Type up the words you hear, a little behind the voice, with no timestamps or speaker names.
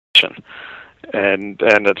and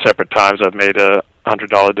at separate times I've made a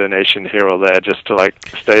 $100 donation here or there just to like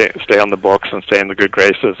stay on the books and stay in the good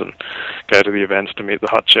graces and go to the events to meet the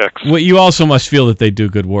hot chicks. Well, you also must feel that they do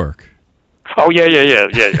good work. Oh yeah.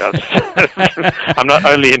 I'm not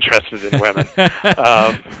only interested in women.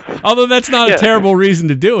 Although that's not a terrible reason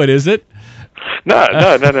to do it, is it? No.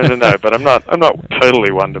 But I'm not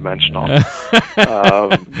totally one-dimensional.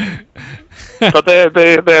 But they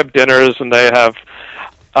have dinners and they have.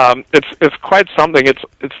 It's quite something. It's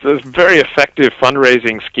a very effective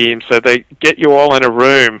fundraising scheme. So they get you all in a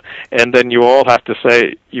room, and then you each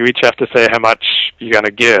have to say how much you're going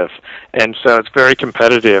to give, and so it's very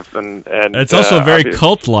competitive. And it's also very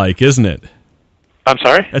cult-like, isn't it? I'm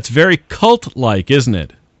sorry? It's very cult-like, isn't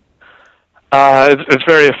it? It's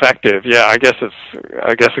very effective. Yeah, I guess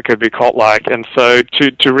it could be cult-like, and so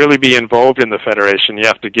to really be involved in the Federation, you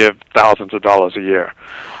have to give thousands of dollars a year.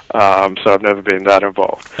 So I've never been that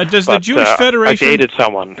involved. The Jewish Federation? I dated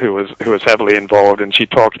someone who was heavily involved, and she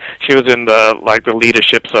was in the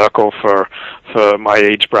leadership circle for my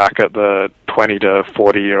age bracket, the 20 to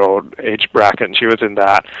 40-year-old age bracket, and she was in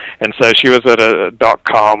that. And so she was at a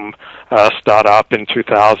 .com startup in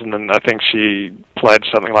 2000, and I think she pledged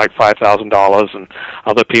something like $5,000, and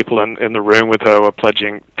other people in the room with her were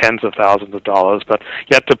pledging tens of thousands of dollars. But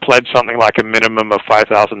you had to pledge something like a minimum of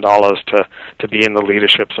 $5,000 to be in the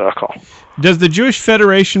leadership circle. Does the Jewish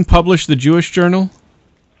Federation publish the Jewish Journal?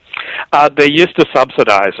 They used to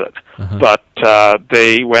subsidize it, but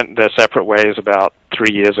they went their separate ways about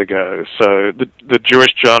 3 years ago. So the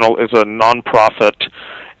Jewish Journal is a non-profit,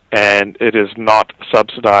 and it is not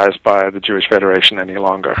subsidized by the Jewish Federation any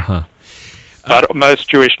longer. But most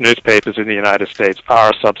Jewish newspapers in the United States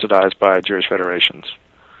are subsidized by Jewish federations.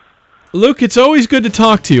 Luke, it's always good to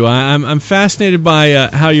talk to you. I'm fascinated by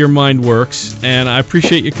how your mind works, and I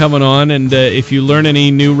appreciate you coming on. And if you learn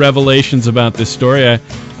any new revelations about this story, I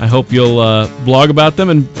hope you'll blog about them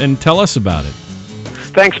and tell us about it.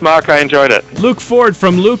 Thanks, Mark. I enjoyed it. Luke Ford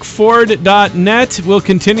from lukeford.net. We'll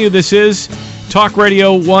continue. This is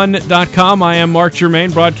TalkRadio1.com. I am Marc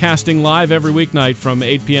Germain, broadcasting live every weeknight from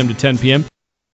 8 p.m. to 10 p.m.